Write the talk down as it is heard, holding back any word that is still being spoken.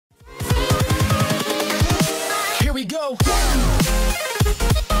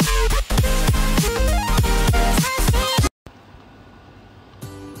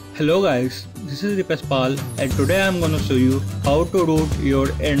Hello guys, this is Dipesh Pal and today I am going to show you how to root your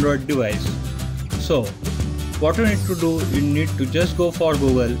Android device. So, what you need to do, you need to just go for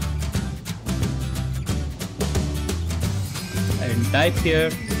Google and type here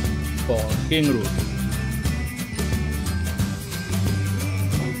for King Root.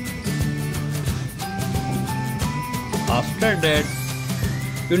 After that,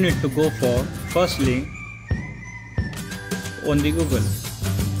 you need to go for first link on the Google.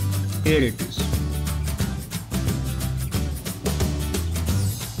 Here it is.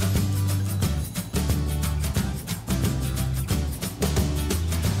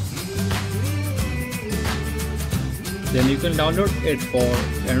 Then you can download it for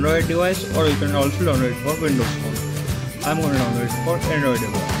Android device or you can also download it for Windows phone. I'm going to download it for Android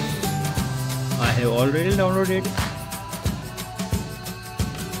device. I have already downloaded it.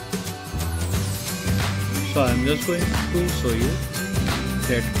 So I'm just going to show you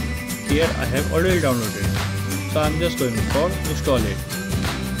that here I have already downloaded it. So I'm just going for install it.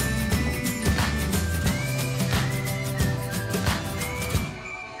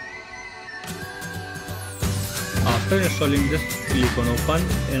 After installing, just click on open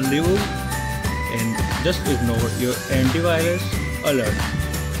and remove and just ignore your antivirus alert.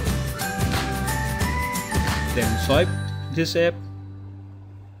 Then swipe this app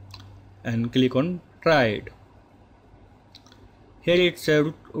and click on try it. Here it says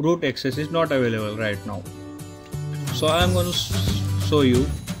root access is not available right now. So I am going to show you.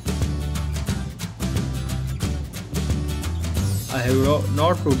 I have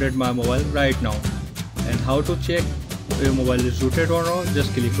not rooted my mobile right now. And how to check if your mobile is rooted or not,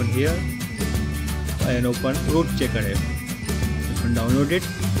 just click on here and open root checker app. You can download it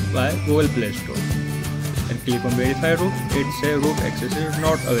by Google Play Store and click on verify root. It says root access is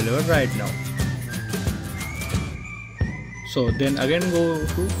not available right now. So then again go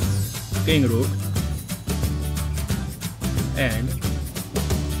to King Root and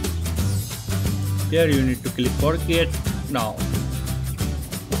here you need to click for get now.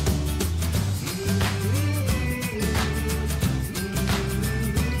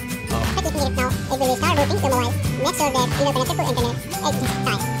 After clicking it now, it will start rooting your mobile. Make sure that you are connected to internet at this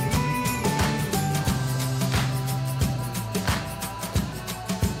time.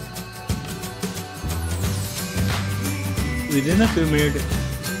 Within a few minutes,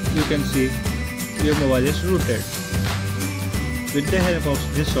 you can see your mobile is rooted. With the help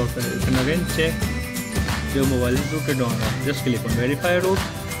of this software, you can again check your mobile is rooted or not. Just click on verify root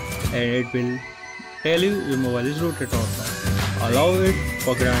and it will tell you your mobile is rooted or not. Allow it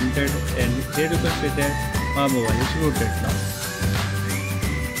for granted and here you can see that my mobile is rooted now.